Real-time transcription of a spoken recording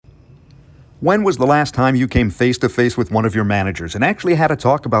When was the last time you came face to face with one of your managers and actually had a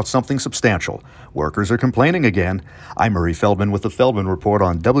talk about something substantial? Workers are complaining again. I'm Murray Feldman with the Feldman Report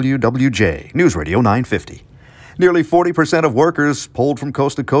on WWJ, News Radio 950. Nearly 40% of workers polled from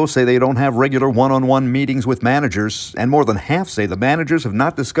coast to coast say they don't have regular one-on-one meetings with managers, and more than half say the managers have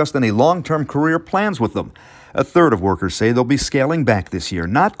not discussed any long-term career plans with them. A third of workers say they'll be scaling back this year,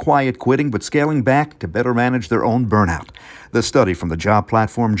 not quiet quitting, but scaling back to better manage their own burnout. The study from the job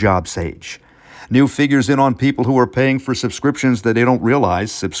platform JobSage. New figures in on people who are paying for subscriptions that they don't realize,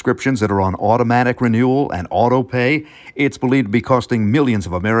 subscriptions that are on automatic renewal and auto pay. It's believed to be costing millions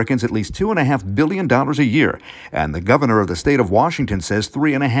of Americans at least $2.5 billion a year. And the governor of the state of Washington says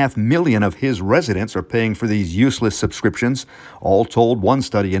 3.5 million of his residents are paying for these useless subscriptions. All told, one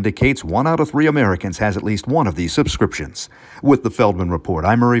study indicates 1 out of 3 Americans has at least one of these subscriptions. With the Feldman Report,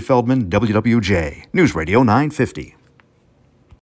 I'm Murray Feldman, WWJ, News Radio 950.